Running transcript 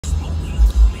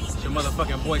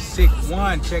motherfucking boy Sick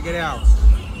One. Check it out.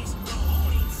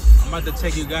 I'm about to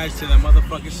take you guys to the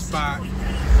motherfucking spot, to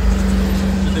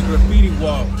the graffiti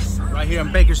wall, right here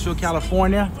in Bakersfield,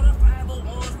 California.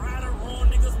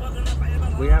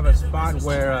 We have a spot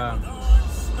where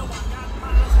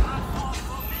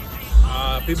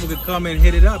people could come and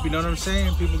hit it up. You know what I'm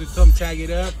saying? People could come tag it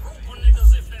up.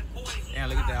 Damn,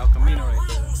 look at the El Camino right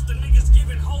there.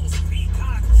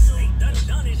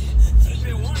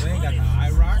 Got the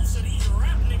IROC.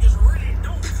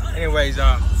 Anyways,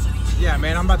 yeah,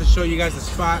 man, I'm about to show you guys the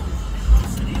spot.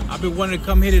 I've been wanting to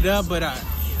come hit it up, but I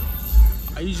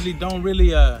usually don't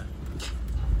really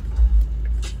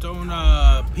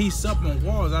piece up on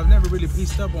walls. I've never really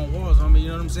pieced up on walls, homie. You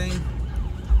know what I'm saying?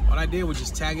 All I did was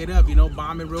just tag it up, you know,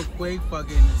 bomb it real quick,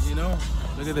 fucking, you know.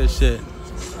 Look at this shit.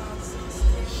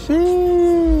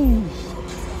 Sheesh.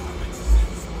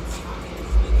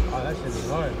 Oh, that shit is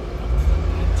hard.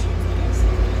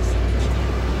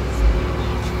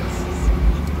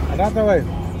 Out the way. Check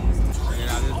it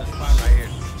out, this is the spot right here.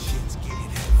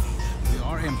 We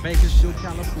are in Bakersfield,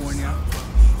 California.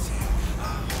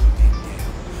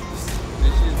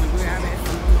 This is the way I have it.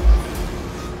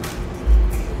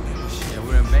 Yeah,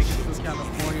 we're in Bakersfield,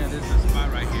 California. This is the spot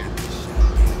right here.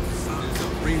 There's a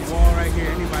free wall right here.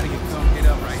 Anybody can come hit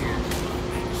up right here.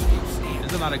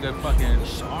 There's a lot of good fucking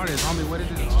artists. Homie, what is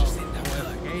this?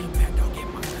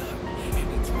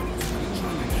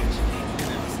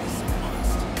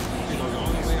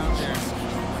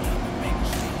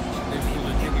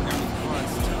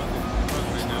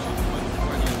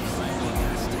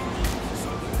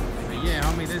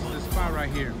 This is the spot right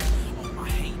here. We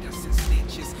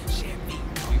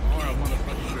are a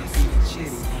motherfucking graffiti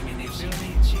city.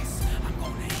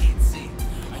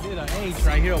 I did an H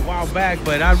right here a while back,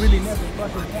 but I really never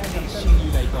fucking tagged. I'm telling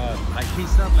you, like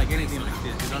piece up, like anything like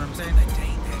this. You know what I'm saying?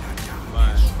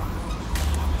 But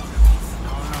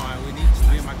I don't know.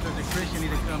 Me and my cousin Christian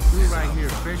need to come through right here.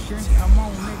 Christian, come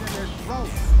on, nigga, let's roll.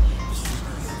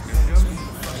 You feel me?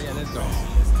 Oh, yeah, let's go.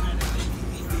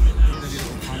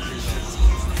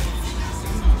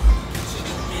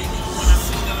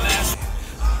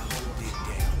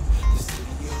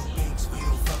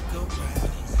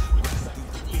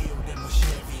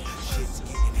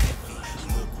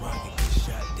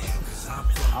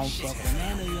 I don't fuck with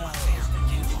none of y'all.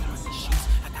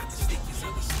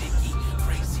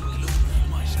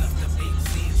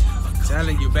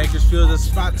 Telling you, Bakersfield is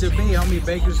the spot to be, homie.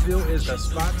 Bakersfield is the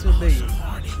spot to be.